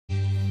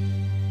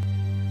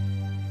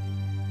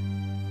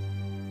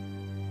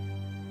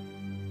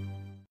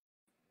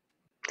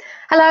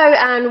Hello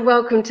and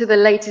welcome to the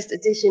latest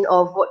edition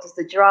of What Does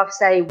the Giraffe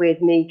Say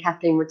with me,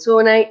 Kathleen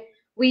Ratorne.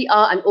 We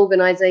are an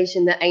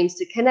organisation that aims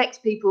to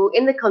connect people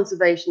in the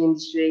conservation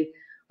industry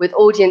with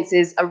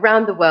audiences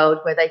around the world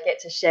where they get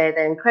to share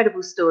their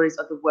incredible stories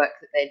of the work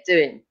that they're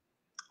doing.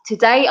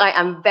 Today I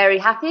am very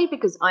happy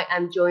because I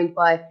am joined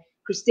by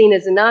Cristina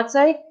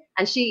Zenato,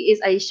 and she is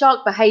a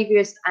shark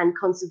behaviorist and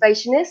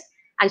conservationist,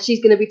 and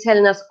she's going to be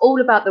telling us all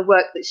about the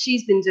work that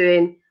she's been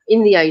doing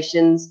in the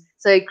oceans.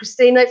 So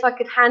Cristina, if I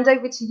could hand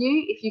over to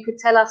you, if you could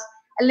tell us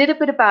a little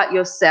bit about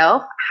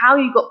yourself, how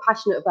you got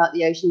passionate about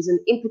the oceans, and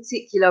in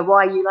particular,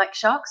 why you like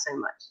sharks so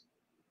much.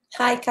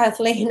 Hi,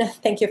 Kathleen.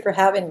 Thank you for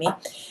having me.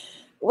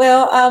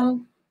 Well,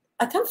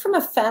 I come from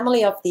a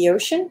family of the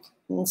ocean.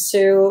 And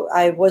so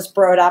I was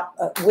brought up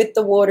with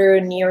the water,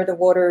 near the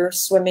water,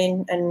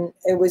 swimming, and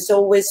it was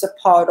always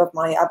a part of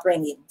my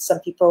upbringing. Some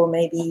people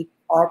maybe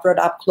are brought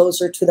up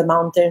closer to the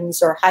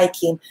mountains or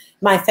hiking.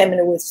 My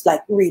family was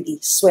like really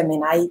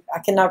swimming. I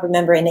cannot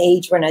remember an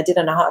age when I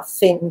didn't have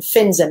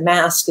fins and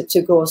mask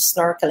to go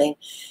snorkeling.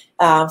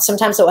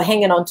 Sometimes I was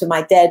hanging on to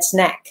my dad's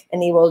neck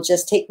and he will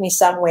just take me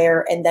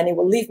somewhere and then he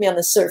will leave me on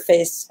the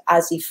surface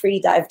as he free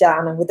dive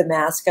down, and with the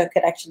mask I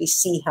could actually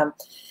see him.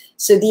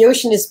 So the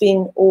ocean has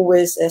been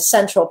always a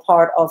central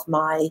part of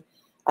my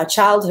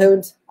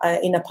childhood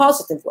in a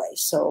positive way.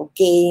 So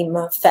game,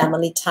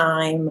 family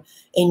time,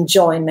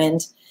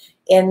 enjoyment.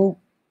 And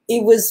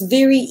it was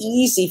very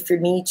easy for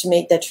me to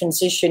make that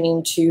transition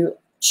into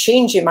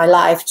changing my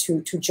life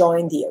to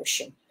join the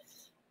ocean.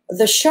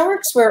 The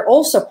sharks were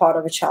also part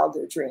of a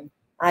childhood dream.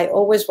 I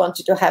always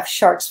wanted to have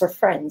sharks for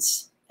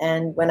friends.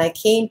 And when I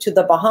came to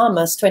the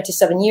Bahamas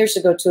 27 years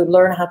ago to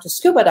learn how to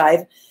scuba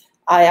dive,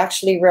 I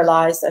actually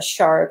realized that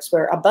sharks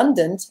were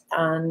abundant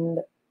and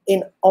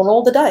on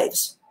all the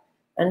dives.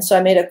 And so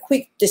I made a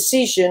quick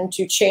decision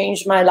to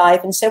change my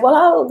life and say, well,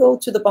 I'll go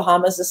to the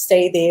Bahamas and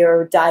stay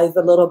there, dive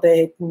a little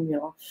bit, and,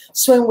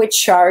 swim with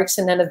sharks,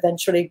 and then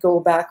eventually go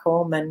back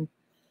home and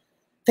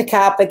pick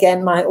up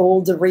again my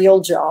old real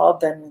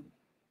job. And,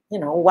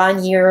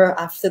 1 year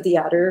after the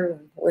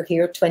other, we're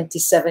here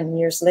 27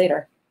 years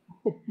later.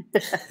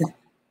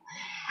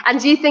 And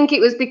do you think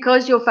it was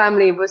because your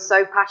family was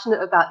so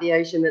passionate about the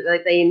ocean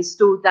that they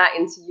installed that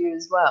into you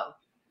as well?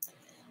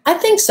 I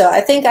think so.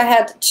 I think I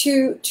had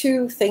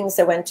two things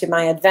that went to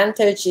my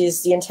advantage.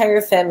 Is the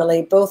entire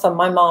family, both on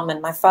my mom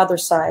and my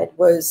father's side,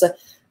 was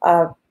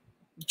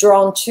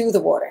drawn to the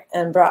water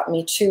and brought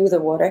me to the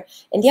water.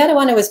 And the other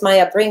one was my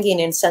upbringing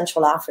in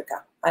Central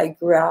Africa. I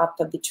grew up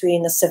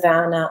between the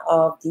savannah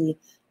of the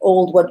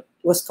old, what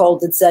was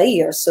called the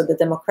Zaire, so the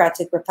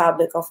Democratic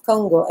Republic of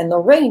Congo, and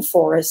the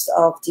rainforest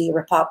of the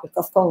Republic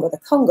of Congo, the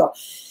Congo.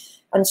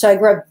 And so I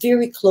grew up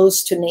very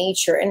close to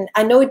nature. And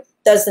I know it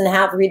doesn't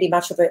have really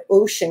much of an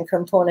ocean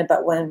component,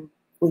 but when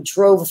we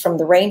drove from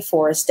the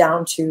rainforest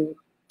down to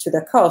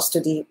the coast, to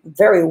the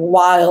very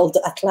wild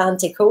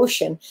Atlantic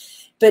Ocean,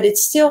 but it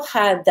still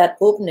had that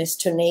openness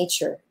to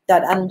nature,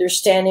 that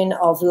understanding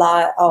of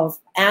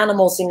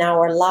animals in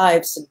our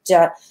lives,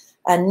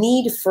 a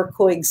need for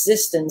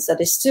coexistence that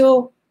is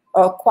still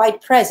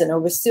quite present, or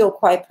was still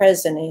quite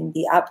present in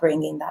the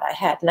upbringing that I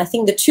had. And I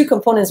think the two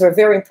components were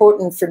very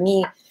important for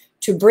me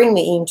to bring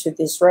me into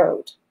this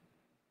road.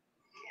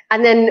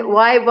 And then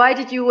why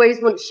did you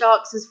always want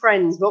sharks as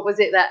friends? What was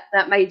it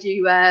that made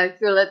you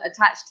feel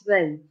attached to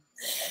them?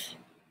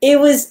 It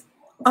was,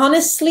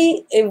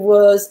 honestly,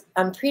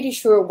 I'm pretty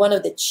sure, one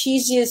of the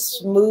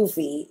cheesiest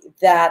movie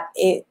that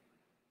it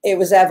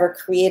was ever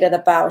created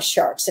about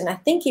sharks. And I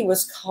think it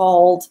was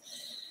called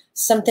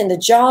something, The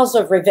Jaws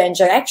of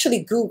Revenge. I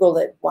actually Googled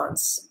it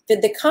once.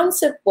 But the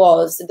concept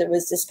was that there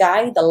was this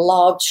guy that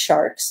loved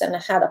sharks and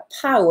had a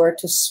power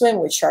to swim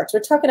with sharks.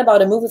 We're talking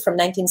about a movie from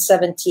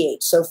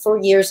 1978, so 4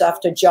 years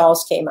after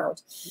Jaws came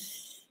out.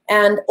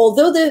 And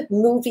although the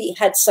movie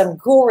had some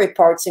gory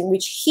parts in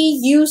which he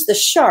used the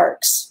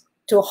sharks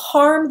to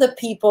harm the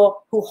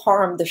people who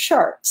harmed the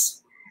sharks,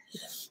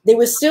 there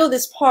was still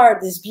this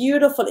part, these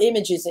beautiful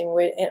images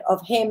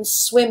of him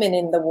swimming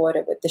in the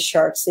water with the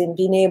sharks and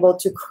being able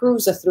to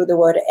cruise through the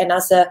water. And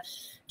as a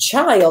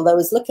child, I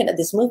was looking at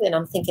this movie and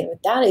I'm thinking,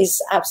 that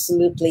is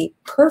absolutely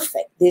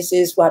perfect. This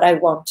is what I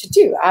want to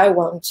do. I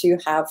want to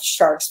have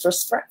sharks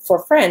for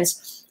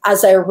friends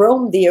as I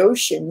roam the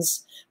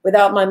oceans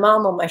without my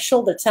mom on my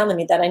shoulder telling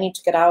me that I need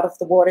to get out of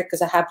the water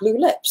because I have blue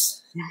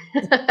lips.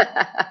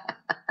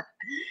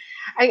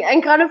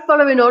 And kind of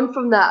following on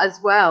from that as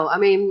well, I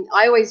mean,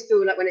 I always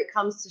feel like when it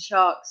comes to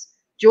sharks,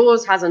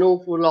 Jaws has an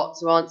awful lot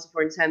to answer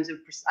for in terms of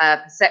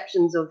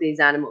perceptions of these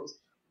animals.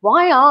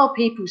 Why are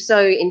people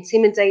so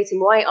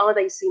intimidating? Why are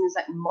they seen as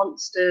like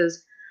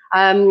monsters?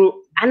 And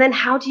then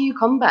how do you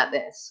combat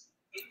this?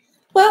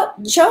 Well,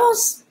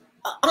 Jaws,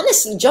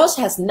 honestly, Jaws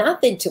has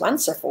nothing to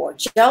answer for.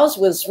 Jaws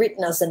was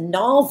written as a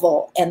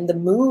novel and the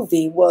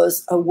movie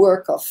was a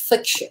work of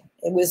fiction.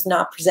 It was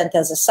not presented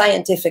as a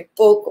scientific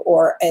book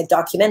or a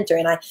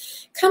documentary. And I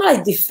kind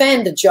of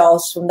defend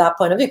Jaws from that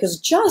point of view, because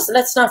Jaws,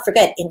 let's not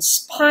forget,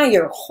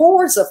 inspire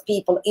hordes of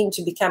people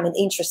into becoming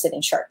interested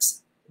in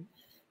sharks.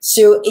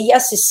 So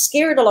yes, it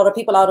scared a lot of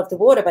people out of the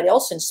water, but it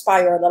also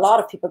inspired a lot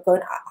of people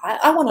going,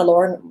 I want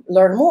to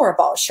learn more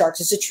about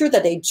sharks. Is it true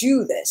that they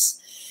do this?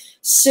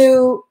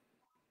 So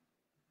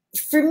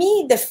for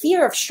me, the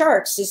fear of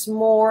sharks is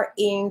more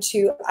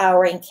into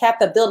our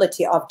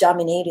incapability of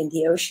dominating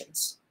the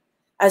oceans.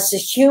 As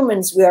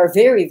humans, we are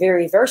very,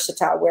 very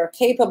versatile. We're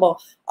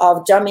capable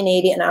of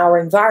dominating our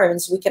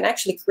environments. We can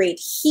actually create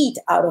heat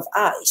out of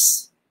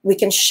ice. We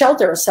can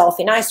shelter ourselves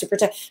in ice to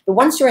protect. But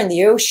once you're in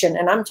the ocean,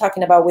 and I'm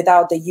talking about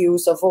without the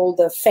use of all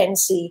the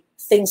fancy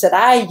things that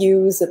I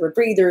use, the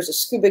rebreathers, the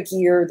scuba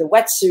gear, the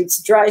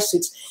wetsuits, dry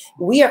suits,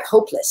 we are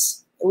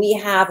hopeless. We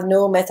have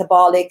no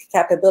metabolic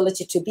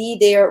capability to be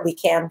there. We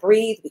can't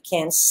breathe. We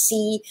can't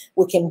see.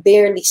 We can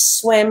barely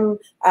swim.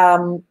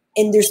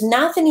 And there's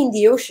nothing in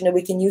the ocean that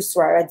we can use to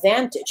our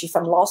advantage. If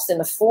I'm lost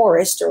in a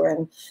forest or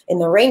in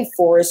the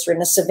rainforest or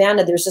in a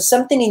savanna, there's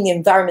something in the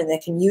environment that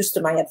I can use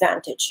to my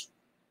advantage.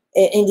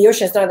 In the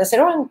ocean, it's not. They say,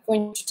 "Oh, I'm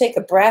going to take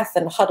a breath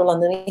and huddle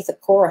underneath a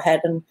coral head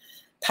and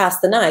pass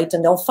the night,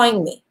 and they'll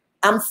find me."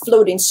 I'm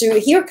floating. So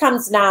here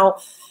comes now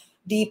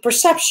the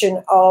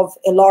perception of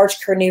a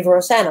large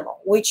carnivorous animal,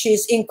 which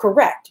is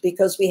incorrect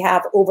because we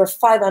have over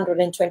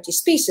 520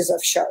 species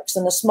of sharks,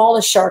 and the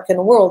smallest shark in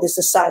the world is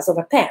the size of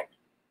a pen,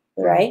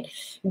 right?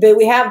 But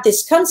we have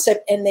this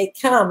concept, and they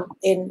come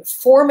in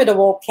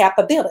formidable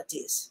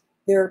capabilities.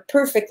 They're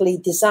perfectly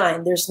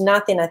designed. There's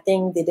nothing, I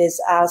think, that is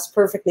as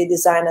perfectly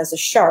designed as a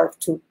shark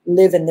to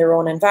live in their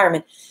own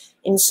environment.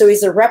 And so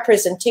it's a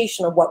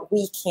representation of what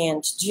we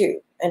can't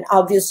do. And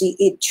obviously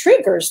it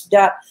triggers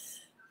that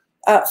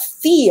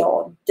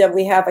feel that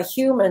we have as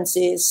humans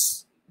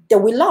is that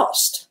we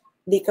lost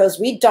because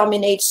we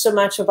dominate so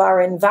much of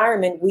our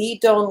environment. We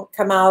don't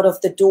come out of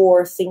the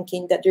door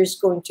thinking that there's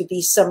going to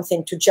be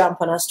something to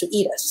jump on us to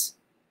eat us.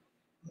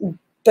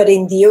 But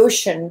in the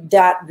ocean,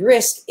 that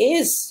risk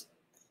is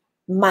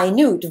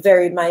minute,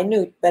 very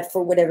minute, but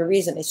for whatever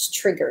reason it's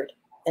triggered,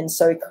 and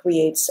so it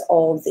creates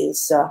all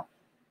these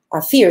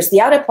fears. The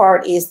other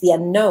part is the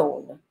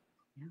unknown.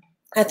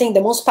 I think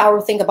the most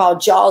powerful thing about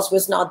Jaws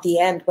was not the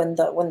end when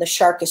the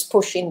shark is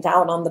pushing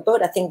down on the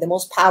boat. I think the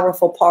most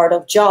powerful part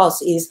of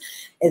Jaws is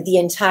the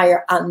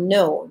entire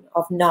unknown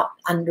of not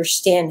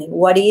understanding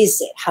what is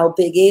it, how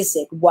big is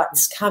it,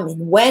 what's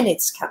coming, when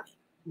it's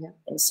coming.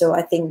 And so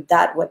I think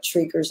that what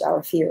triggers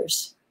our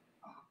fears.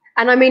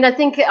 And I mean, I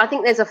think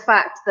there's a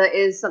fact that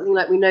is something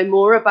like we know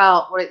more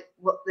about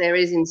what there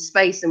is in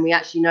space than we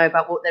actually know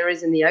about what there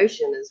is in the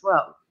ocean as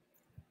well.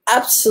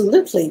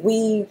 Absolutely,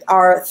 we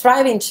are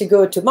thriving to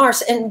go to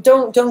Mars, and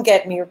don't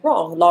get me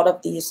wrong. A lot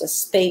of these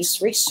space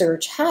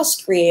research has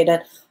created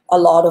a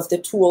lot of the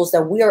tools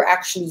that we are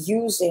actually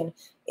using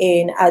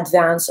in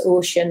advanced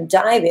ocean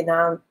diving.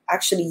 I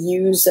actually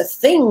use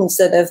things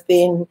that have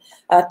been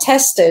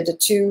tested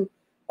to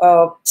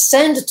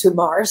send to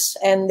Mars,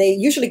 and they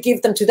usually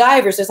give them to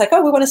divers. It's like,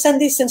 oh, we want to send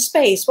this in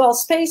space. Well,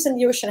 space and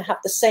the ocean have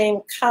the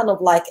same kind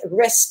of like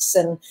risks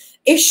and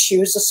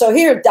issues. So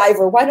here,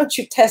 diver, why don't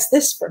you test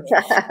this for me?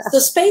 So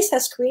space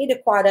has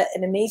created quite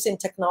an amazing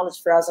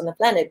technology for us on the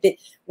planet, but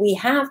we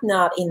have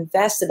not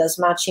invested as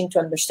much into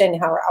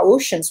understanding how our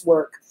oceans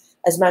work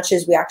as much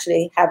as we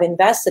actually have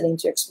invested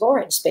into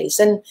exploring space.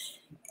 And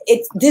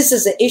this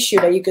is an issue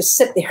that you could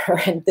sit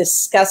there and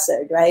discuss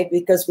it, right?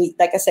 Because we,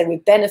 like I said, we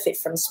benefit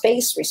from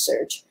space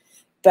research,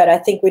 but I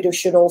think we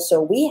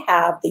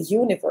have the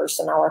universe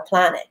on our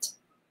planet,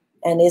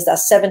 and is that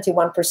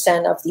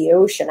 71% of the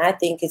ocean. I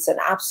think it's an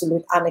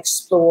absolute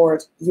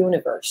unexplored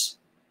universe.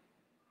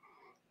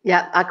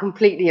 Yeah, I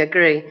completely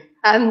agree.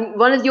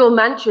 One of your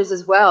mantras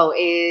as well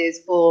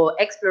is for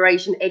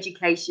exploration,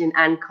 education,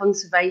 and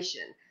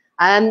conservation.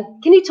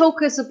 Can you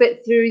talk us a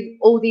bit through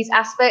all these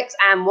aspects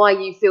and why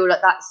you feel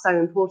like that's so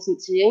important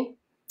to you?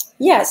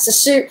 Yes.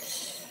 So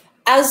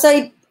as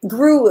I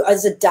grew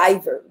as a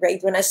diver,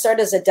 right? When I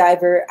started as a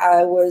diver,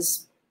 I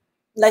was,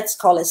 let's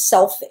call it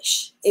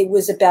selfish. It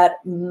was about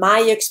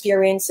my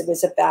experience. It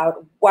was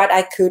about what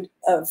I could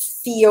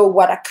feel,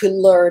 what I could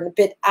learn.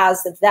 But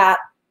as that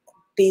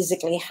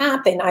basically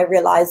happened, I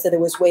realized that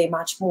it was way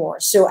much more.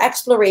 So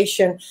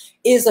exploration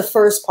is the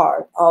first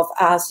part of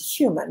us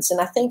humans. And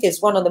I think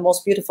it's one of the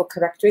most beautiful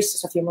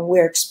characteristics of human.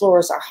 We're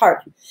explorers at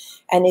heart.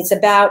 And it's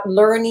about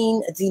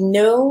learning the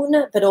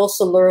known, but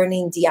also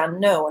learning the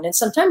unknown, and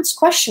sometimes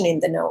questioning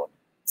the known.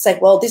 It's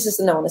like, well, this is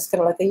the known. It's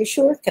kind of like, are you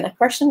sure? Can I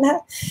question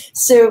that?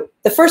 So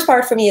the first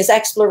part for me is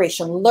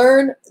exploration.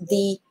 Learn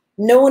the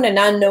known and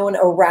unknown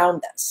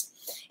around us.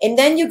 And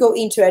then you go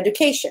into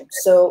education.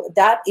 So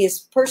that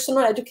is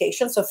personal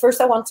education. So first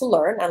I want to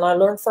learn, and I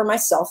learn for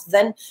myself.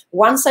 Then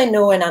once I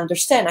know and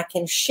understand, I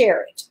can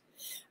share it.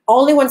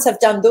 Only once I've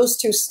done those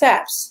two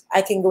steps,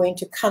 I can go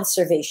into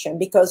conservation.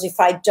 Because if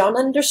I don't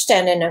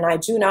understand it and I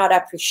do not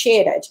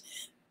appreciate it,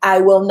 I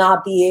will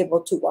not be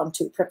able to want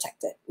to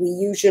protect it. We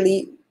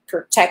usually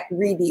protect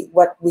really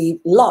what we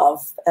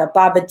love.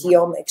 Baba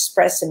Diom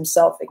expressed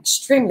himself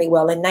extremely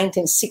well in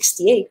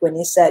 1968 when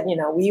he said, you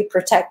know, we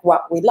protect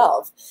what we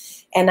love.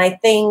 And I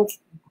think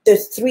the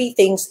three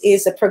things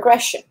is a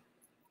progression.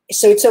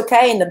 So it's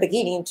okay in the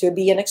beginning to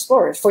be an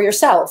explorer for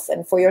yourself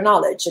and for your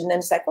knowledge. And then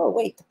it's like, oh,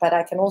 wait, but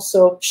I can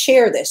also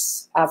share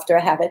this after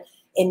I have it.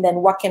 And then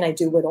what can I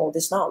do with all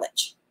this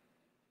knowledge?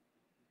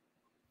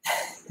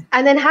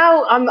 And then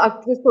how,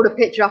 I've just put a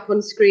picture up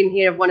on screen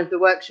here of one of the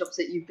workshops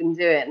that you've been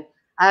doing.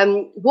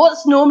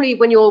 What's normally,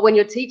 when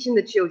you're teaching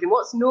the children,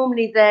 what's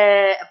normally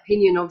their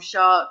opinion of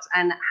sharks,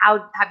 and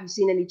how have you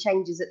seen any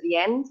changes at the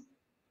end?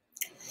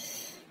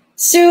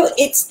 So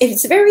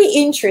it's very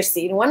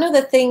interesting. One of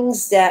the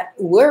things that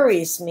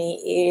worries me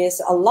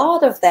is a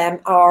lot of them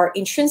are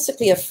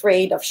intrinsically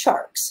afraid of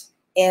sharks,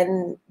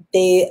 and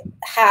they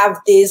have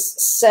this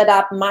set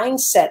up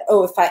mindset,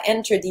 oh, if I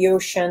enter the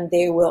ocean,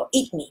 they will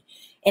eat me.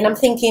 And I'm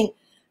thinking,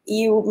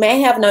 you may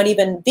have not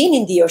even been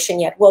in the ocean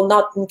yet. Well,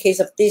 not in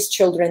case of these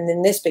children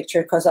in this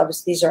picture, because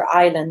obviously these are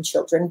island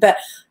children, but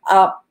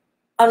I'm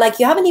like,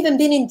 you haven't even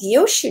been in the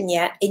ocean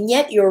yet, and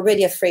yet you're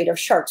already afraid of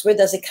sharks. Where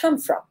does it come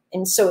from?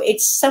 And so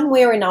it's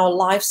somewhere in our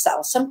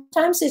lifestyle.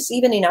 Sometimes it's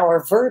even in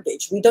our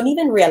verbiage. We don't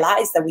even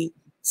realize that we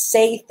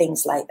say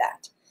things like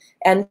that.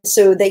 And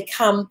so they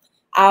come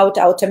out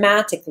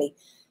automatically.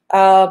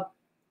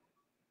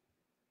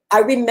 I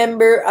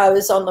remember I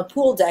was on the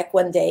pool deck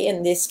one day,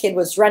 and this kid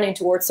was running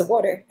towards the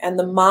water, and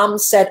the mom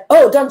said,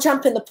 oh, don't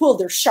jump in the pool.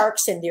 There's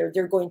sharks in there.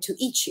 They're going to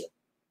eat you.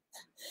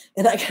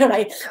 And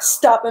I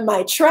stopped in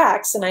my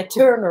tracks, and I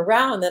turned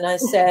around and I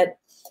said,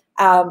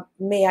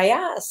 may I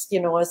ask,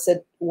 I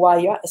said, why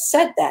you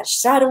said that? She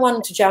said, I don't want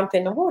him to jump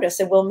in the water. I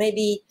said, well,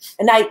 maybe,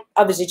 and I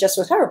obviously just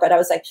with her, but I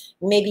was like,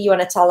 maybe you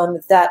want to tell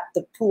him that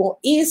the pool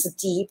is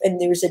deep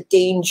and there's a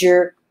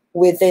danger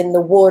within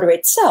the water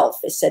itself.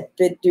 I said,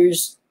 but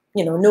there's,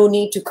 no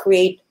need to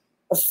create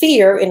a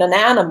fear in an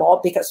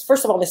animal, because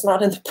first of all, it's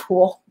not in the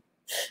pool.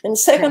 And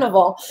second of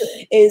all,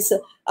 is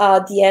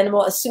the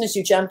animal, as soon as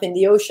you jump in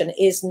the ocean,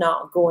 is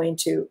not going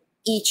to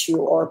eat you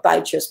or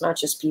bite you as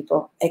much as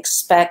people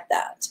expect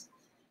that.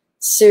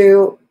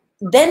 So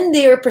then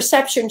their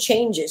perception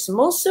changes.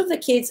 Most of the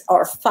kids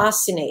are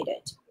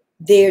fascinated.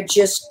 They're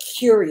just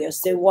curious.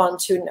 They want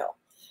to know.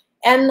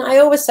 And I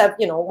always have,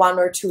 one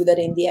or two that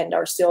in the end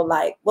are still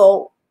like,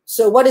 well,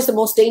 so what is the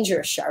most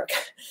dangerous shark?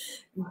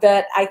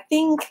 But I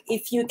think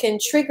if you can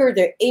trigger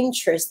their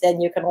interest, then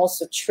you can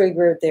also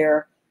trigger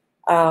their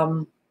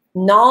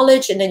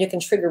knowledge, and then you can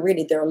trigger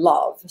really their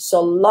love. So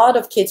a lot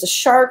of kids, the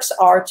sharks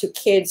are to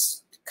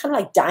kids kind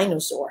of like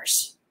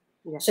dinosaurs.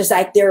 Yeah. So it's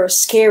like they're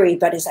scary,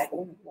 but it's like,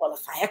 well,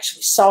 if I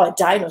actually saw a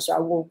dinosaur, I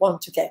will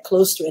want to get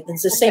close to it. And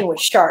it's the same with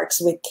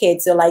sharks with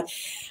kids. They're like,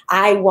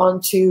 I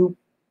want to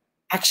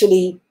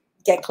actually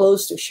get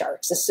close to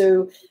sharks.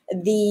 So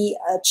the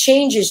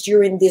changes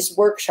during these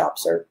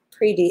workshops are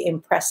pretty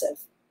impressive.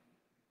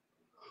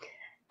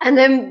 And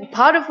then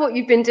part of what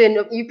you've been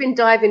doing, you've been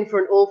diving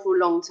for an awful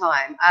long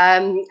time.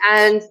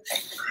 And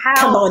how...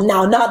 Come on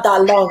now, not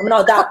that long,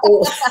 not that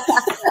old.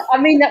 I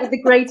mean that with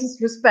the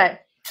greatest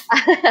respect.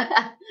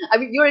 I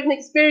mean, you're an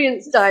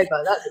experienced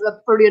diver. That's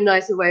probably a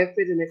nicer way of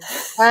putting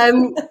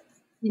it.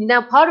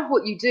 Now, part of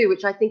what you do,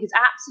 which I think is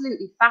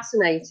absolutely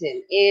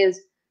fascinating,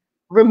 is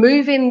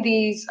removing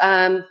these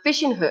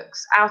fishing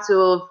hooks out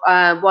of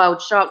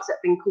wild sharks that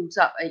have been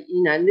caught up.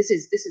 And this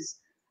is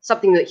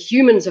something that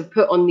humans have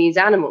put on these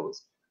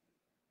animals.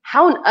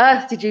 How on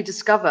earth did you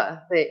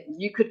discover that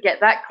you could get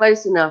that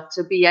close enough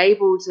to be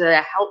able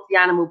to help the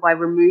animal by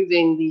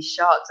removing these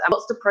sharks? And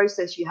what's the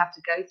process you have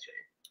to go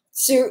through?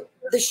 So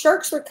the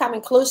sharks were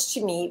coming close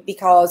to me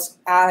because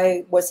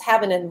I was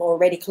having them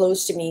already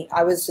close to me.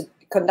 I was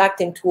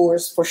conducting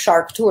tours for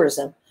shark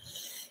tourism.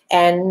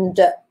 And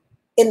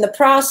in the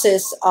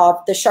process of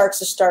the sharks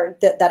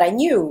that I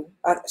knew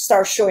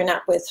start showing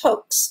up with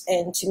hooks.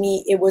 And to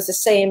me, it was the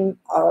same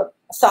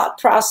thought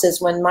process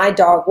when my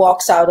dog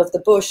walks out of the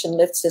bush and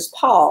lifts his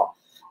paw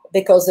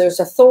because there's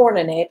a thorn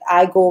in it.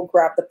 I go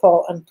grab the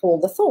paw and pull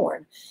the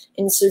thorn.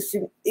 And so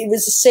it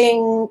was the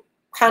same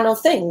kind of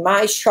thing.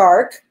 My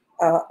shark,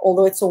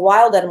 although it's a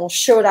wild animal,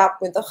 showed up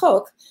with a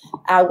hook.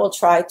 I will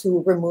try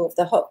to remove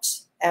the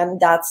hooks.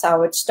 And that's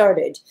how it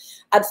started.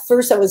 At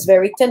first, I was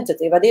very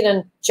tentative. I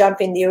didn't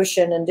jump in the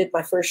ocean and did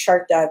my first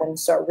shark dive and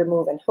start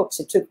removing hooks.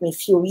 It took me a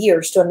few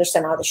years to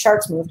understand how the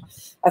sharks moved.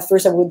 At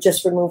first, I would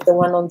just remove the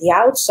one on the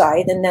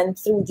outside. And then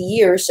through the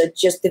years, I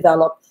just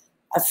developed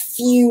a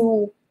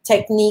few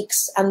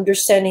techniques,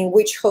 understanding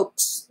which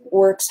hooks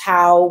works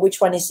how,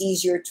 which one is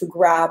easier to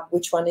grab,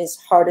 which one is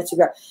harder to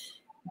grab.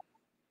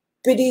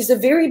 But it's a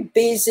very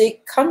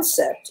basic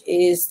concept,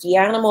 is the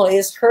animal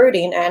is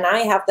hurting and I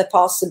have the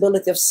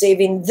possibility of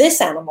saving this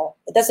animal.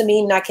 It doesn't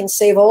mean I can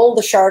save all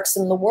the sharks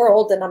in the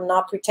world, and I'm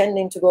not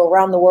pretending to go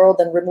around the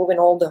world and removing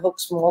all the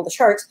hooks from all the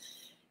sharks.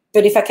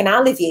 But if I can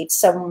alleviate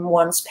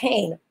someone's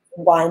pain,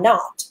 why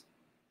not?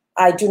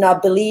 I do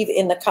not believe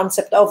in the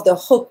concept of the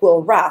hook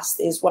will rust.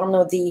 Is one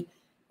of the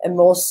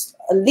most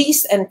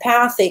least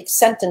empathic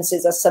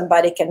sentences that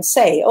somebody can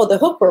say. Oh, the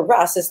hook will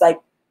rust. Is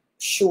like,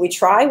 should we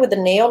try with a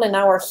nail in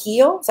our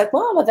heel? It's like,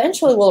 well,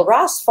 eventually will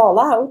rust, fall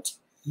out.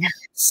 Yeah.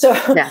 So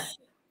yeah.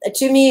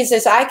 To me, it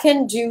says I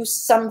can do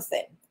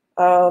something.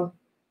 I'm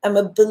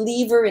a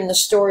believer in the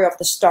story of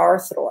the star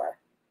thrower.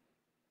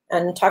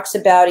 and talks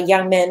about a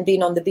young man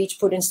being on the beach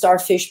putting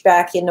starfish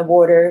back in the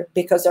water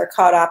because they're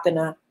caught up in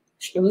a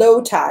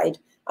low tide.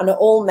 And the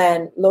old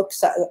man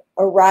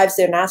arrives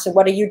there and asks him,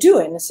 "What are you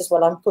doing?" And says,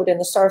 "Well, I'm putting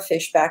the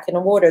starfish back in the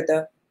water.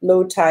 The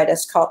low tide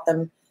has caught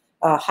them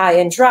high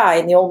and dry."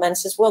 And the old man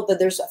says, "Well,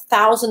 there's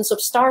thousands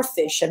of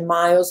starfish and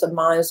miles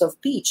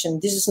of beach,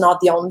 and this is not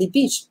the only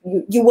beach.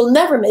 You will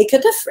never make a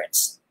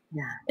difference."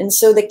 Yeah. And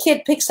so the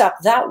kid picks up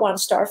that one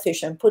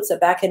starfish and puts it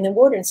back in the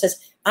water and says,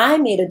 "I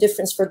made a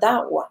difference for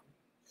that one."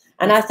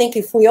 And I think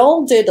if we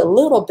all did a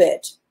little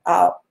bit,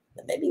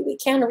 maybe we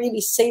can't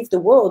really save the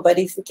world, but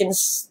if we can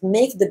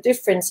make the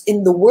difference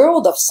in the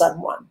world of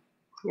someone,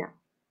 yeah,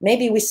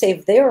 maybe we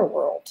save their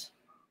world.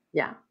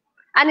 Yeah.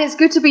 And it's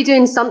good to be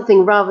doing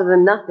something rather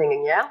than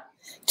nothing, yeah?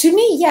 To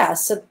me,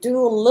 yes. So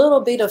do a little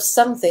bit of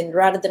something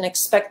rather than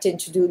expecting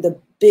to do the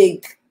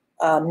big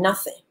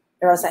nothing.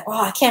 I was like, "Oh,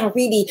 I can't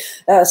really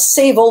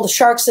save all the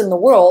sharks in the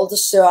world,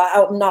 so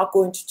I'm not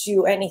going to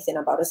do anything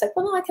about it." It's like,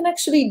 well, no, I can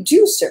actually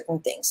do certain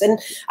things. And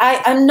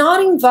I'm not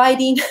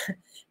inviting,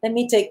 let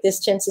me take this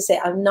chance to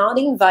say, I'm not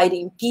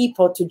inviting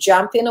people to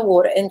jump in the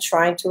water and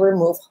trying to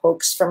remove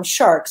hooks from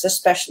sharks,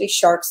 especially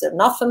sharks they're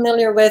not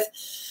familiar with,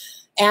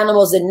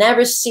 animals they've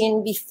never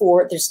seen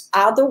before. There's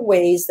other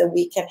ways that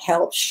we can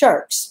help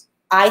sharks.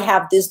 I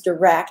have this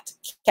direct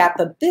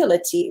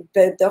capability,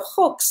 but the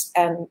hooks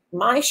and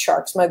my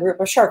sharks, my group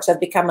of sharks,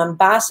 have become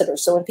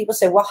ambassadors. So when people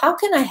say, "Well, how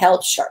can I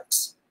help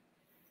sharks?"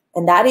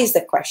 And that is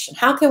the question.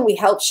 How can we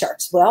help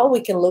sharks? Well,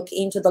 we can look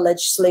into the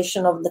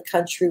legislation of the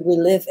country we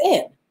live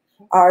in.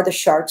 Are the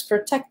sharks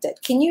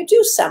protected? Can you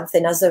do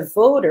something as a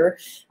voter,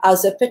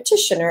 as a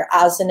petitioner,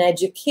 as an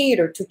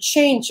educator to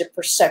change the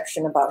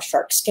perception about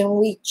sharks? Can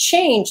we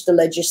change the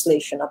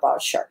legislation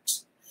about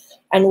sharks?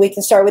 And we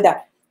can start with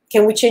that.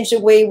 Can we change the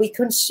way we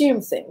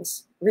consume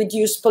things?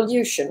 Reduce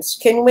pollutions?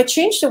 Can we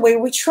change the way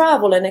we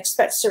travel and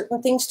expect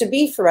certain things to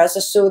be for us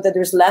so that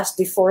there's less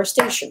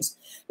deforestations,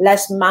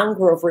 less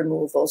mangrove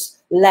removals,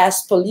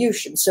 less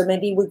pollution? So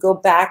maybe we go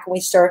back and we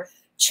start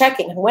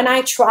checking, when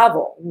I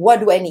travel, what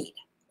do I need?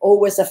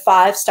 Always a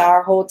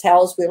 5-star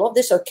hotels, we love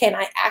this, or can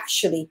I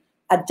actually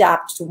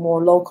adapt to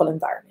more local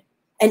environment?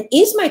 And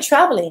is my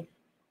traveling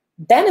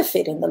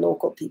benefiting the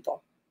local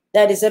people?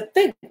 That is a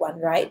big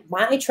one, right?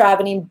 My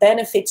traveling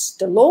benefits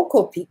the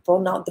local people,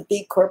 not the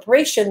big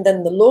corporation.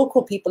 Then the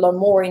local people are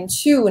more in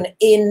tune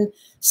in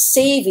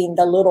saving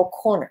the little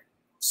corner.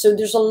 So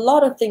there's a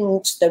lot of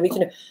things that we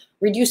can do.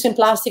 Reducing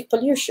plastic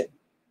pollution.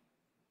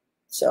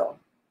 So.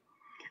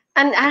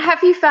 And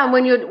have you found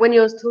when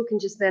you're talking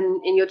just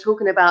then, and you're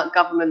talking about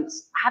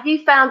governments, have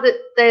you found that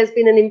there's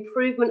been an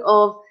improvement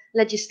of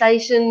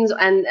legislations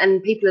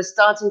and people are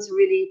starting to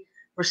really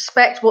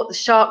respect what the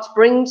sharks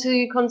bring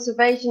to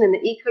conservation and the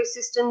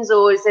ecosystems,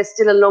 or is there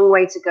still a long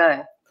way to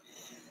go?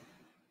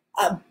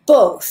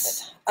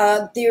 Both.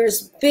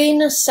 There's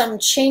been some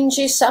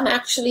changes, some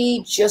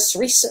actually just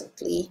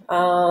recently.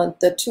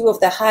 The two of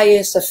the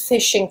highest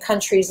fishing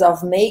countries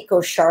of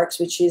mako sharks,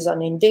 which is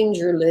on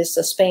endangered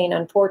list, Spain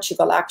and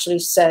Portugal, actually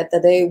said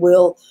that they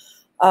will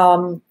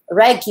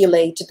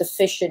regulate the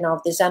fishing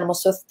of these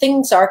animals. So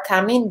things are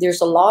coming.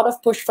 There's a lot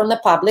of push from the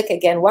public.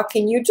 Again, what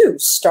can you do?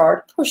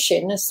 Start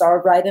pushing,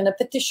 start writing a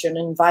petition,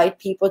 invite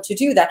people to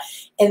do that.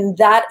 And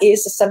that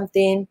is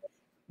something,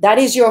 that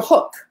is your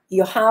hook.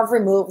 You have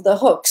removed the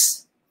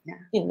hooks,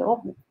 you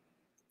know.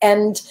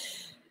 And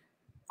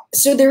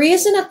so there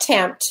is an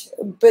attempt,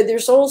 but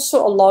there's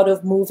also a lot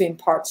of moving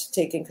parts to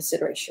take in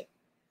consideration.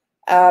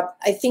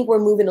 I think we're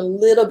moving a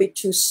little bit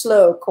too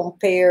slow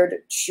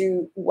compared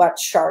to what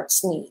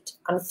sharks need.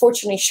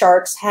 Unfortunately,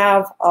 sharks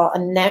have a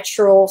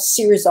natural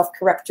series of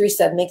characteristics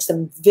that makes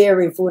them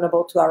very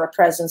vulnerable to our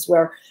presence,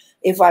 where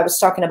if I was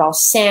talking about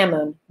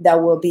salmon,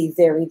 that will be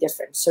very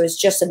different. So it's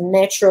just a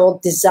natural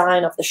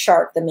design of the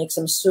shark that makes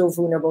them so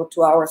vulnerable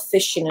to our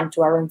fishing and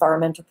to our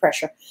environmental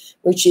pressure,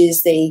 which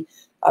is they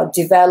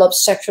develop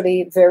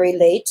sexually very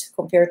late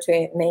compared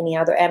to many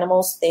other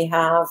animals. They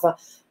have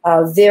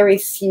very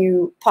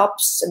few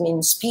pups. I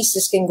mean,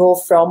 species can go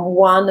from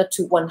 1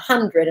 to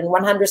 100, and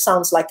 100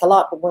 sounds like a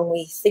lot, but when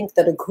we think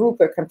that a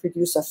grouper can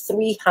produce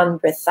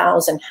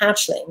 300,000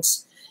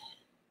 hatchlings,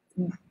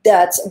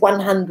 that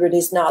 100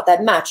 is not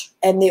that much.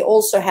 And they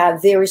also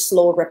have very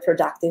slow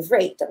reproductive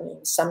rate. I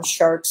mean, some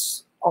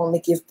sharks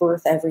only give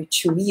birth every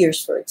 2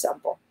 years, for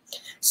example.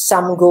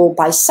 Some go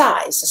by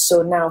size.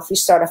 So now if we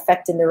start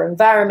affecting their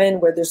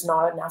environment where there's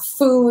not enough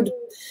food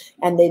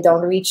and they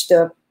don't reach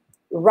the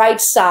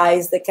right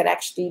size, they can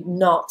actually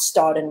not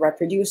start in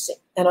reproducing.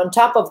 And on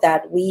top of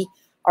that, we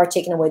are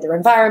taking away their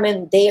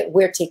environment.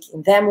 We're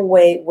taking them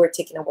away. We're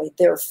taking away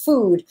their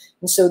food.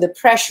 And so the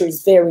pressure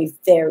is very,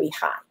 very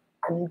high.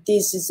 And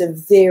this is a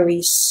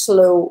very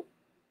slow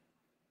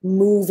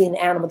moving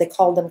animal. They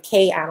call them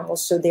K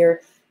animals. So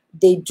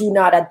they do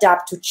not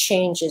adapt to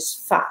changes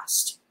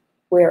fast,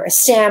 where a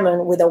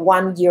salmon with a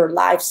 1-year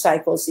life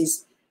cycle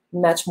is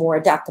much more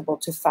adaptable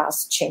to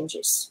fast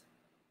changes.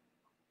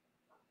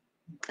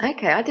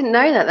 Okay, I didn't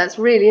know that. That's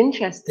really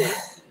interesting.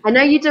 I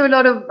know you do a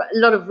lot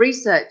of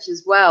research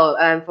as well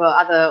for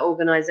other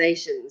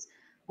organizations.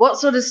 What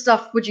sort of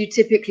stuff would you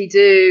typically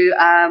do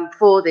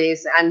for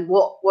this, and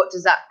what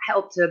does that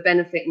help to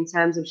benefit in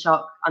terms of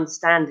shark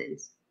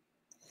understandings?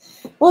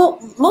 Well,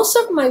 most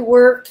of my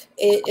work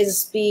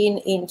is being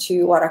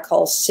into what I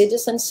call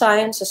citizen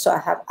science, so I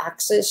have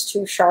access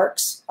to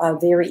sharks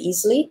very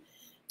easily.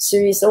 So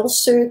it's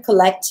also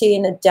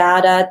collecting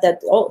data that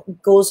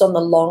goes on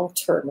the long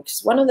term,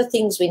 because one of the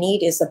things we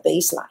need is a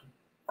baseline.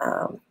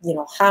 You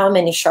know, how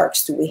many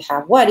sharks do we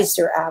have? What is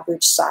their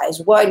average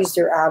size? What is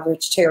their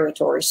average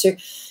territory? So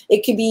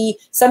it could be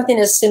something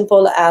as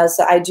simple as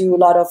I do a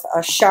lot of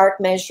shark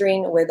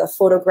measuring with a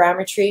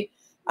photogrammetry.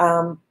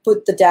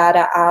 Put the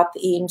data up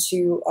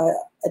into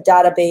a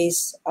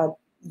database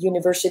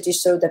university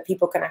so that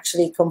people can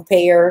actually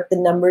compare the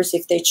numbers.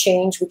 If they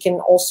change, we can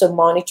also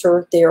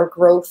monitor their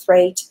growth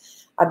rate.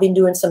 I've been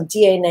doing some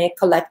DNA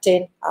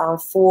collecting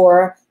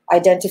for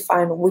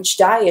identifying which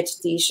diet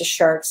these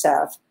sharks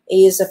have.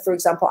 Is, for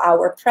example,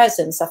 our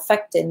presence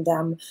affecting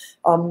them?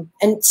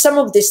 And some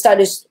of the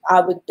studies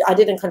I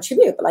didn't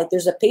contribute, but like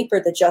there's a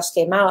paper that just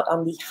came out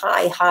on the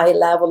high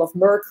level of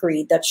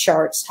mercury that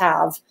sharks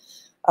have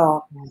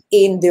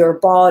in their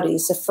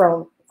bodies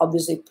from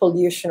obviously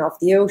pollution of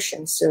the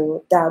ocean.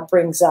 So that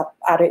brings up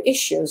other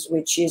issues,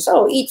 which is,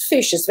 oh, eat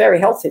fish is very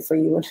healthy for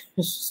you. And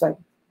it's just like,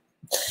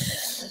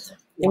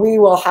 and we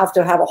will have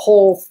to have a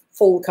whole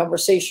full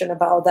conversation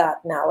about that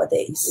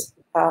nowadays,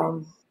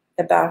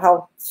 about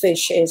how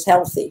fish is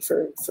healthy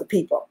for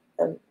people.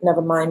 And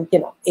never mind, you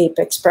know,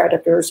 apex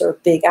predators or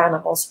big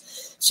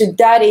animals. So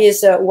that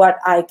is what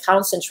I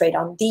concentrate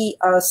on. The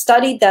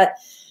study that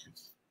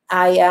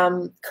I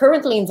am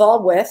currently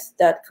involved with,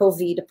 that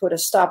COVID put a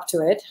stop to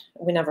it,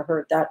 we never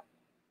heard that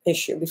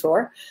issue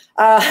before,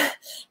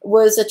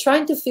 was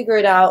trying to figure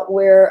it out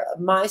where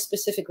my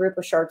specific group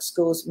of sharks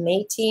goes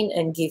mating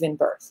and giving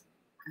birth.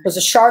 Because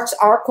the sharks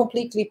are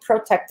completely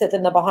protected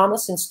in the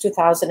Bahamas since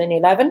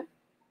 2011.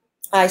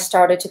 I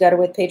started together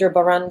with Pedro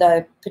Baranda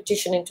a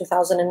petition in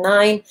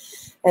 2009,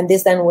 and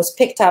this then was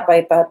picked up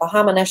by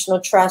Bahama National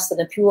Trust and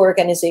a Pew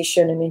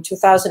organization. And in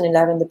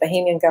 2011, the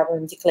Bahamian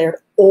government declared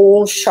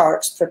all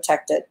sharks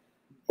protected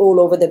all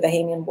over the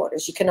Bahamian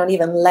waters. You cannot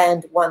even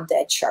land one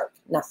dead shark,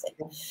 nothing.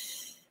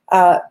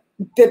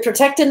 But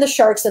protecting the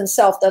sharks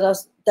themselves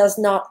does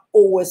not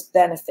always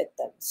benefit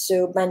them.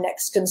 So my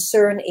next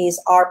concern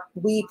is, are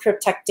we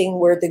protecting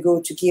where they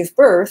go to give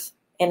birth,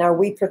 and are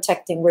we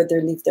protecting where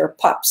they leave their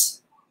pups?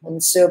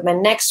 And so my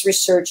next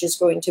research is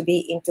going to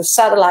be into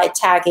satellite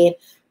tagging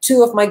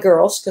two of my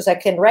girls, because I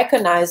can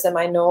recognize them.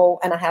 I know,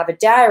 and I have a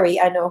diary.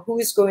 I know who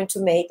is going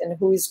to mate and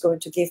who is going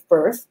to give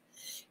birth.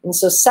 And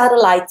so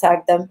satellite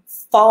tag them,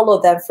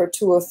 follow them for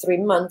 2 or 3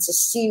 months to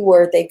see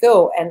where they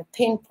go, and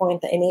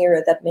pinpoint an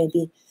area that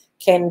maybe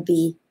can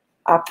be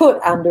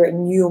put under a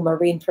new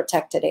marine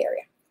protected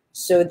area.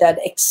 So that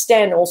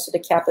extend also the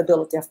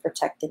capability of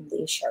protecting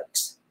these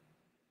sharks.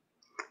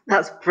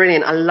 That's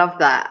brilliant. I love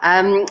that.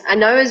 I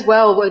know as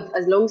well,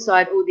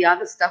 alongside all the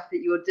other stuff that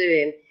you're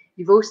doing,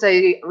 you've also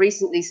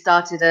recently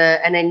started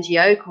an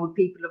NGO called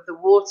People of the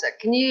Water.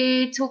 Can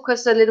you talk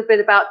us a little bit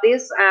about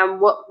this and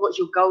what's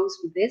your goals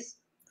with this?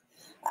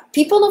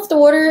 People of the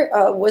Water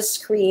was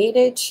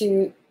created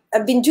to,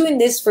 I've been doing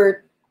this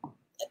for,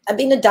 I've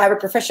been a diver,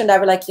 professional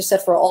diver, like you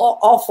said, for an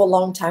awful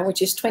long time,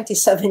 which is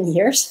 27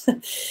 years.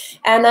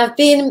 And I've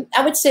been,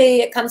 I would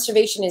say a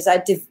conservationist.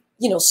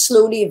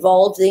 Slowly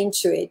evolved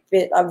into it.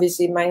 But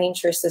obviously my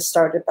interest has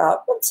started about,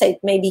 let's say,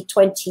 maybe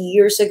 20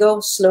 years ago,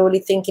 slowly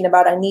thinking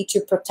about, I need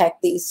to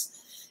protect these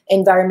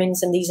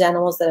environments and these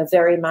animals that I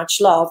very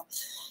much love.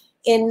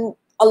 In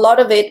a lot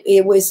of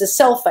it was a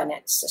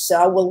self-finance. So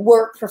I will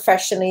work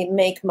professionally,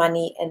 make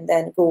money, and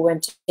then go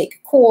and take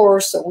a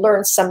course or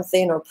learn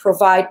something or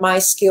provide my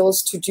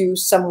skills to do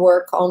some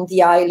work on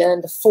the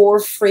island for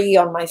free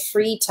on my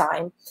free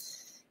time.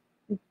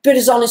 But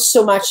there's only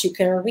so much you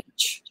can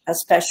reach,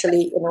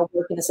 especially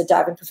working as a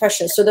diving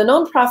professional. So the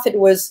nonprofit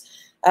was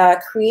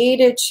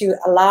created to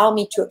allow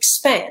me to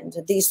expand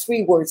these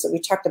 3 words that we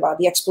talked about: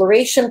 the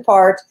exploration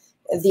part,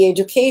 the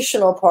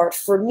educational part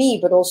for me,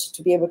 but also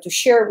to be able to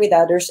share with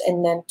others,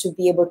 and then to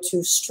be able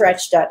to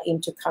stretch that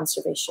into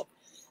conservation.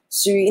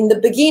 So in the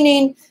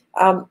beginning,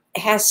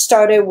 has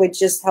started with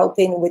just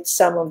helping with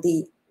some of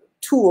the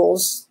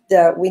tools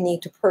that we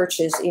need to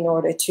purchase in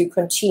order to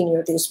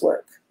continue this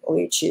work,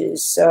 which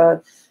is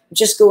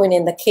just going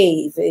in the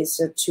cave,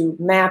 is to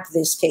map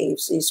these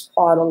caves is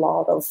quite a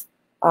lot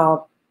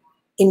of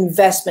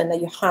investment that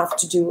you have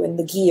to do in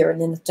the gear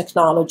and in the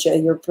technology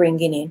you're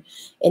bringing in,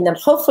 and then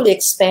hopefully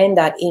expand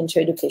that into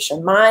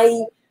education.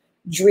 My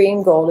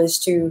dream goal is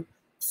to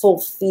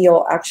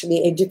fulfill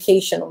actually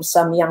education of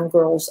some young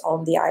girls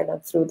on the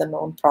island through the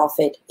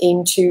nonprofit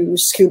into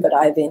scuba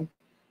diving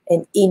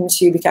and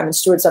into becoming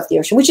stewards of the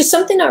ocean, which is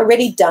something I've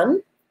already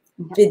done.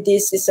 But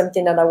this is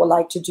something that I would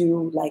like to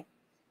do, like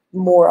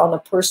more on a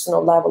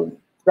personal level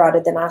rather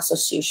than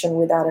association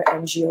with other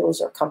NGOs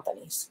or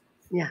companies.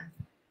 Yeah.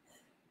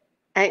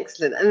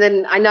 Excellent. And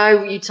then I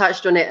know you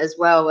touched on it as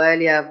well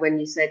earlier when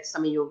you said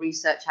some of your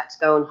research had to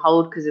go on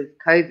hold because of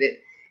COVID.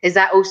 Is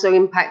that also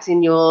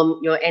impacting your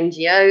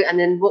NGO? And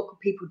then what could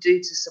people do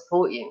to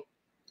support you?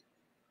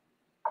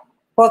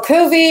 Well,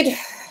 COVID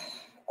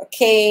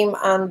came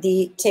on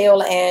the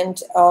tail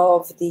end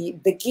of the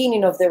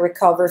beginning of the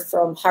recovery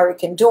from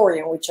Hurricane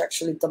Dorian, which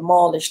actually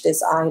demolished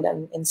this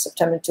island in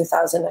September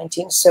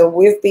 2019. So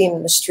we've been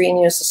in a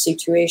strenuous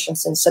situation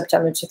since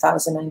September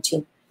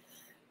 2019.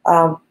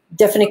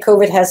 Definitely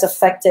COVID has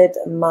affected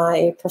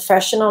my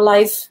professional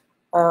life.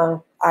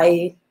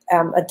 I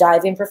am a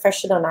diving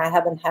professional and I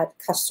haven't had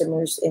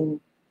customers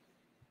in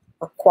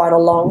quite a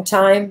long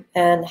time,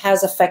 and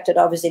has affected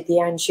obviously the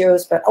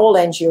NGOs, but all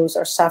NGOs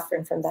are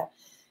suffering from that.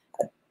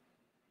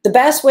 The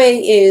best way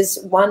is,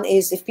 one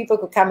is if people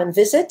could come and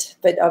visit,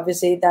 but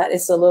obviously that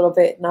is a little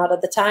bit not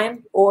at the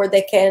time, or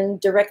they can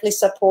directly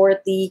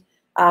support the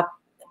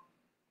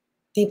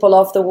people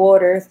of the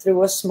water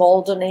through a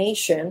small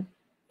donation,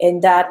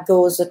 and that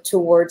goes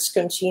towards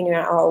continuing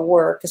our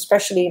work,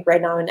 especially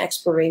right now in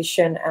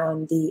exploration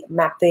and the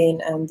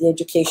mapping and the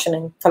education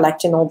and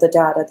collecting all the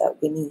data that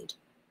we need.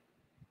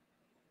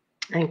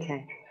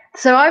 Okay,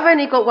 so I've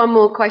only got one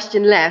more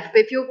question left, but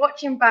if you're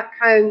watching back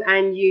home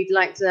and you'd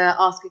like to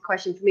ask a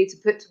question for me to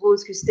put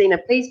towards Cristina,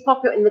 please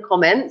pop it in the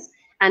comments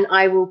and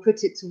I will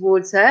put it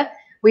towards her.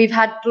 We've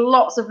had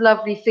lots of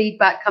lovely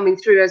feedback coming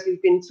through as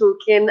we've been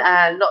talking.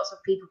 Lots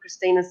of people,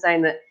 Cristina,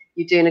 saying that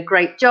you're doing a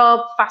great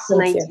job,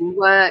 fascinating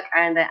work,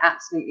 and they're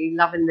absolutely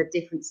loving the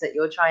difference that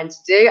you're trying to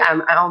do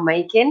and are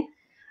making.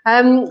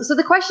 So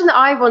the question that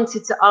I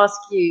wanted to ask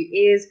you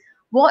is,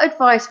 what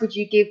advice would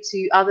you give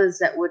to others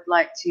that would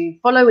like to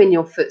follow in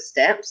your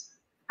footsteps?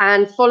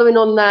 And following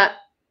on that,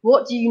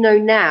 what do you know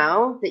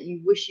now that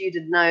you wish you'd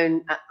have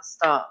known at the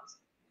start?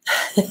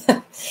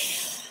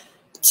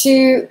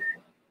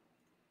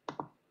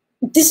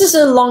 This is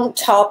a long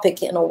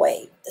topic in a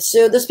way.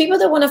 So there's people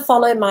that want to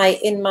follow in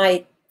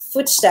my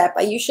footstep.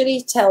 I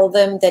usually tell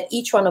them that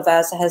each one of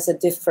us has a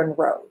different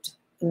road,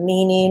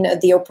 meaning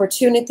the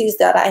opportunities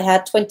that I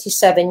had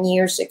 27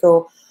 years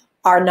ago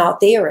are not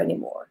there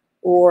anymore,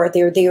 or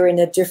they're there in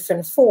a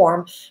different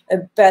form.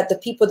 But the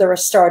people that are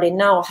starting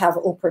now have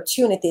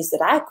opportunities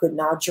that I could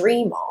not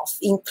dream of,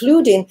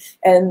 including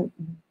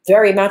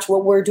very much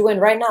what we're doing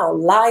right now,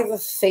 live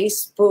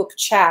Facebook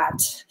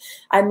chat.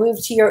 I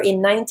moved here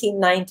in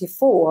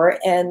 1994,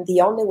 and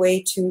the only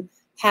way to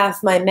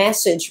have my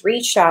message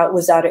reach out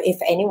was either if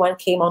anyone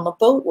came on a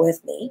boat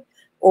with me,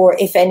 or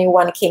if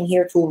anyone came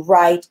here to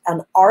write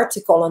an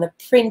article on a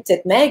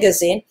printed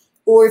magazine,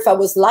 or if I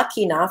was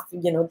lucky enough,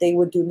 they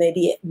would do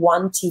maybe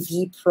one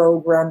TV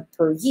program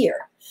per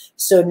year.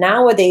 So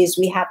nowadays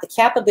we have the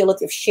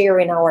capability of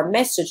sharing our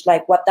message,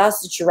 like what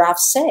does the giraffe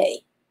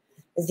say?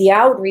 The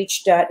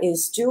outreach that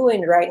is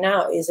doing right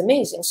now is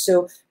amazing.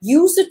 So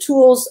use the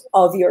tools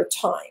of your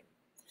time.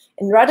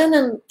 And rather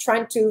than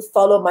trying to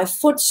follow my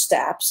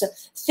footsteps,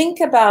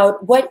 think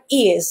about what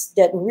is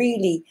that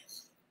really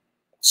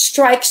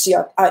strikes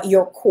you at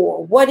your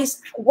core.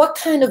 What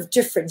kind of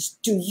difference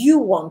do you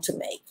want to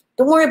make?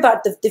 Don't worry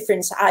about the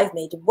difference I've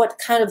made. What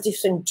kind of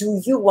difference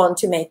do you want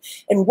to make?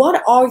 And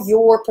what are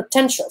your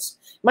potentials?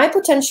 My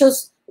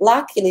potentials,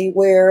 luckily,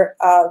 were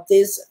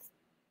this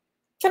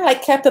kind of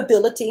like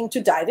capability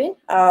into diving.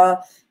 I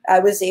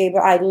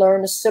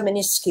learned so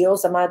many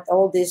skills. I'm at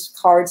all these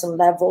cards and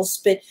levels,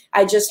 but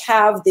I just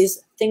have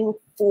this thing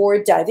for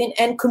diving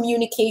and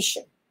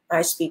communication.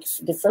 I speak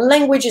different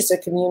languages to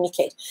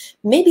communicate.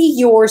 Maybe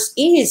yours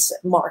is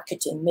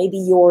marketing. Maybe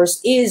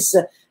yours is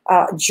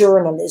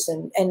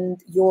journalism,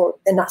 and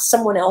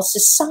someone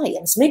else's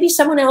science. Maybe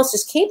someone else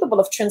is capable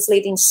of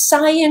translating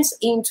science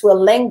into a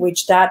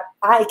language that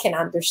I can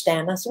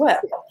understand as well.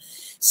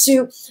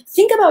 So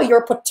think about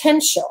your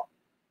potential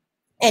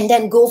and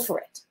then go for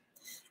it.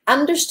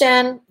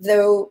 Understand,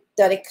 though,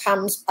 that it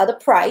comes at a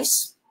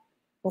price.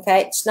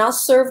 Okay, it's not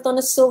served on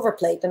a silver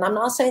plate. And I'm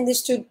not saying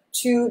this to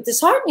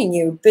dishearten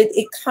you, but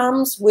it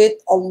comes with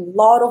a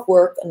lot of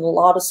work and a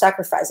lot of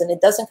sacrifice. And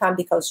it doesn't come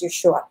because you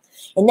show up.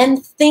 And then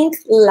think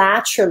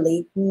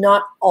laterally,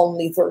 not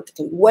only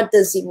vertically. What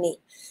does it mean?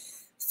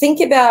 Think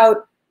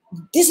about,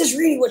 this is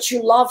really what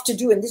you love to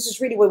do, and this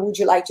is really what would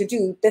you like to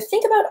do. But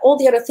think about all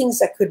the other things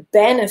that could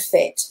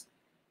benefit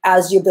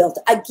as you build.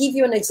 I give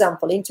you an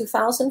example. In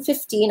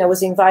 2015, I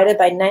was invited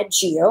by Nat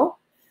Geo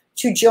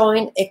to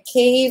join a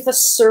cave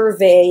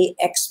survey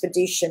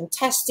expedition,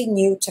 testing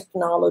new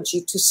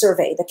technology to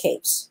survey the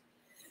caves.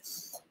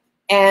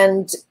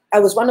 And I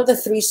was one of the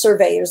 3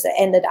 surveyors that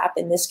ended up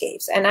in these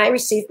caves. And I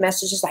received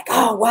messages like,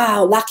 oh,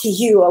 wow, lucky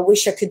you. I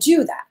wish I could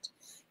do that.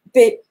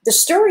 But the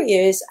story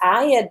is,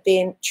 I had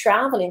been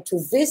traveling to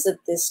visit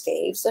these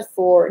caves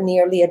for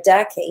nearly a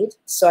decade.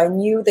 So I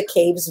knew the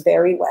caves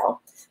very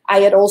well. I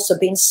had also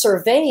been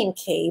surveying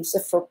caves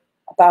for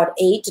about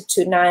 8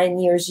 to 9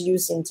 years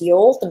using the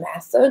old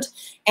method.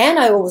 And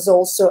I was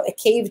also a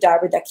cave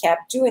diver that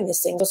kept doing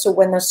this thing. So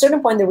when at a certain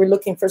point they were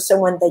looking for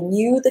someone that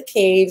knew the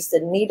caves,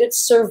 that needed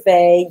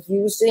survey,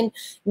 using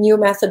new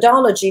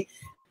methodology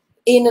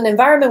in an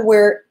environment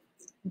where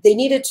they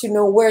needed to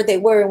know where they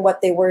were and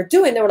what they were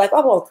doing, they were like,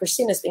 oh, well,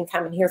 Cristina's been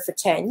coming here for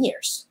 10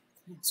 years.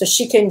 So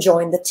she can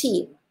join the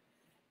team.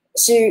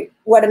 So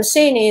what I'm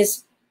saying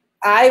is,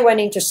 I went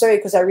into survey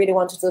because I really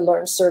wanted to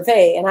learn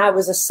survey, and I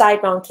was a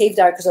side mount cave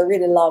diver because I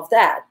really loved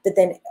that. But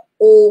then it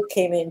all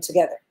came in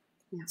together.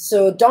 Yeah.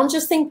 So don't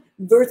just think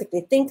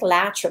vertically, think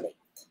laterally.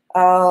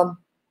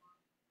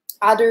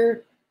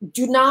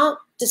 Do not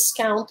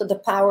discount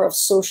the power of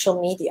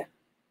social media,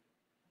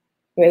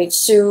 right?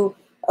 So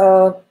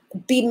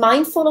be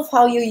mindful of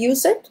how you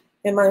use it,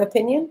 in my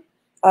opinion.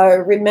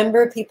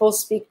 Remember, people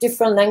speak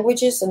different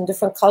languages and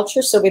different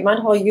cultures, so we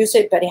might well use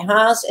it, but it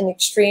has an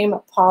extreme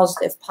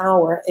positive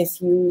power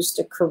if used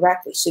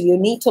correctly. So you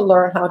need to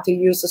learn how to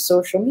use the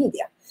social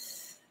media.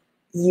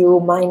 You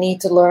might need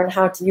to learn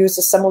how to use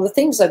some of the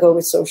things that go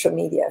with social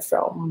media,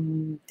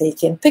 from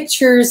taking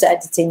pictures,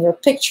 editing your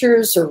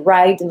pictures, or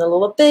writing a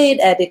little bit,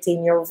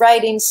 editing your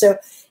writing. So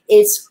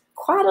it's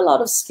quite a lot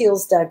of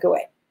skills that go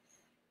in.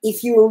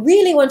 If you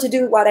really want to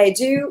do what I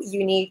do,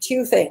 you need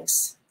two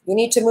things. You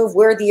need to move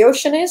where the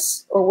ocean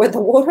is or where the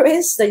water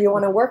is that you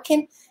want to work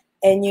in,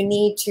 and you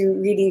need to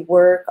really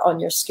work on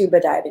your scuba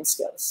diving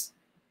skills.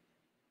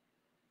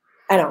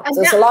 I know,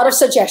 there's a lot of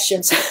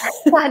suggestions.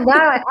 No,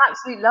 I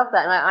absolutely love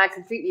that, and I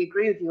completely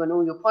agree with you on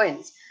all your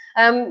points.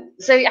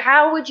 So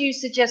how would you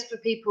suggest for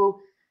people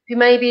who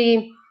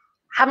maybe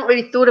haven't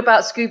really thought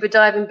about scuba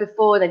diving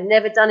before, they've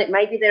never done it,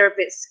 maybe they're a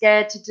bit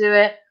scared to do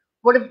it,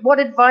 what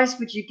advice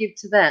would you give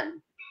to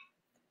them?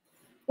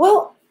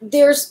 Well,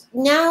 there's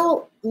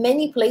now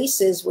many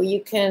places where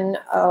you can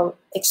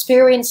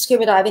experience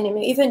scuba diving,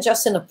 even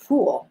just in a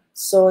pool.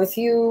 So if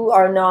you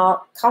are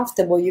not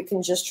comfortable, you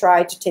can just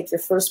try to take your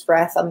first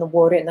breath on the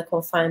water in the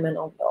confinement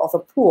of a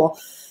pool.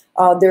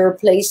 There are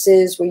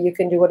places where you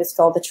can do what is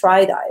called the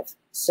tri-dive.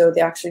 So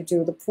they actually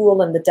do the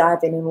pool and the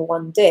diving in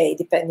one day,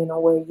 depending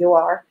on where you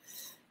are.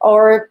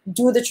 Or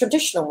do the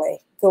traditional way,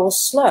 go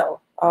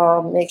slow.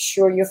 Make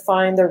sure you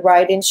find the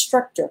right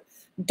instructor.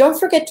 Don't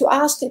forget to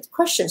ask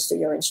questions to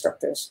your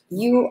instructors.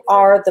 You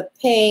are the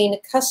paying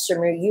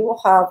customer. You will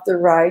have the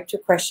right to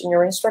question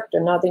your instructor,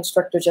 not the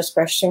instructor just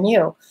question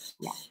you.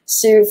 Yeah.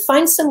 So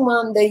find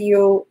someone that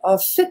you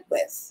fit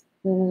with.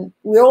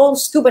 We're all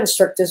scuba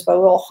instructors, but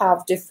we all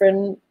have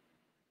different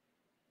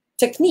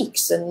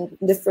techniques and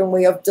different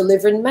way of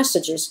delivering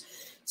messages.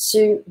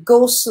 So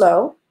go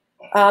slow.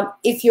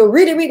 If you're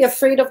really, really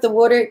afraid of the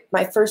water,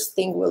 my first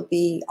thing will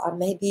be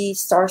maybe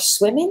start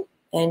swimming.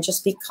 And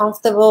just be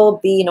comfortable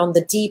being on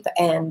the deep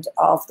end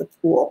of the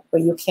pool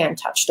where you can't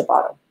touch the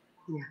bottom.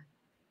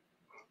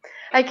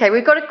 Yeah. Okay,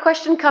 we've got a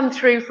question come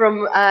through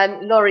from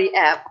Laurie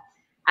Epp,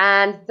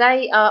 and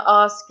they are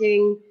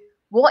asking,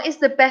 what is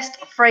the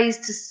best phrase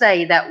to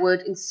say that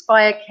would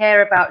inspire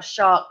care about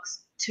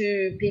sharks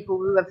to people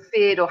who have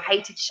feared or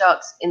hated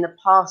sharks in the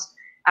past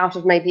out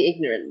of maybe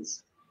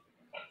ignorance?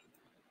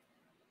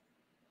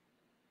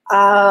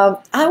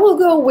 I will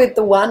go with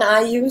the one I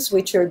use,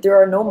 which are, there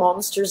are no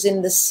monsters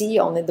in the sea,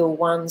 only the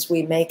ones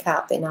we make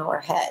up in our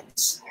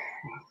heads.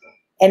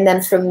 And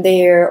then from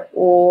there,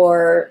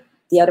 or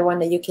the other one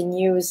that you can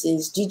use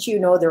is, did you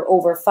know there are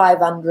over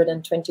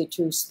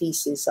 522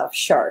 species of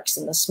sharks?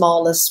 And the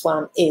smallest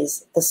one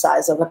is the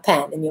size of a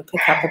pen. And you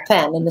pick up a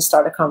pen and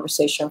start a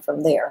conversation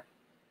from there.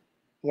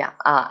 Yeah,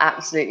 I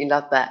absolutely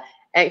love that.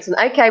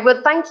 Excellent. Okay,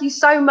 well, thank you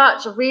so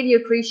much. I really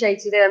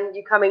appreciated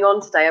you coming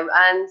on today.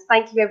 And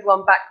thank you,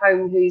 everyone back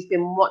home who's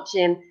been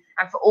watching,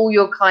 and for all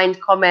your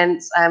kind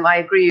comments. I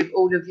agree with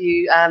all of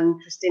you.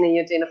 Cristina,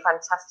 you're doing a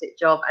fantastic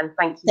job, and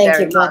thank you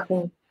very much.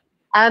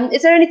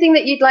 Is there anything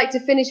that you'd like to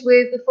finish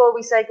with before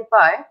we say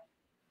goodbye?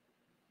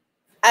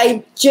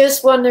 I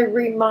just want to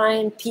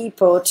remind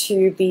people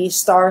to be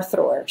star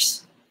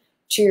throwers,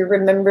 to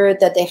remember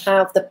that they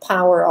have the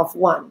power of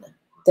one,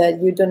 that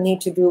you don't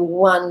need to do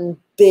one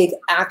big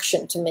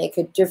action to make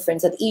a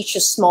difference, that each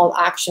small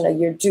action that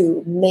you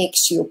do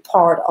makes you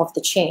part of the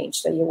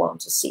change that you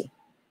want to see.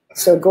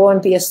 So go and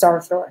be a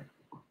star thrower.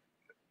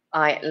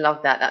 I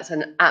love that. That's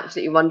an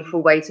absolutely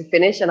wonderful way to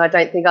finish, and I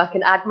don't think I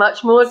can add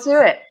much more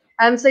to it.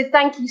 So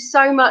thank you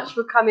so much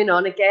for coming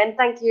on again.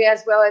 Thank you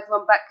as well,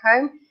 everyone back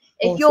home.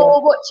 If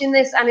you're watching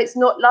this and it's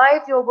not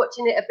live, you're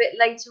watching it a bit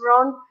later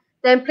on,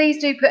 then please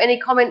do put any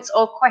comments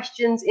or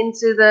questions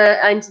into the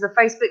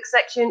Facebook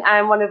section,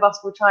 and one of us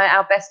will try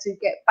our best to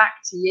get back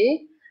to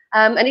you.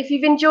 And if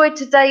you've enjoyed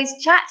today's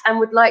chat and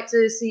would like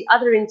to see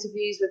other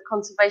interviews with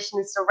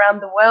conservationists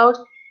around the world,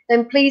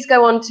 then please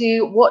go on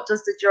to What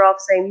Does the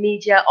Giraffe Say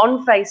Media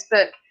on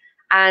Facebook,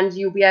 and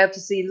you'll be able to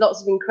see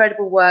lots of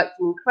incredible work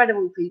from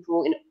incredible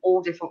people in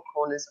all different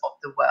corners of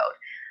the world.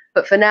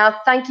 But for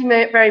now, thank you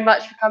very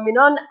much for coming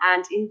on,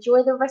 and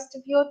enjoy the rest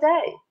of your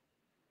day.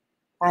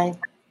 Bye.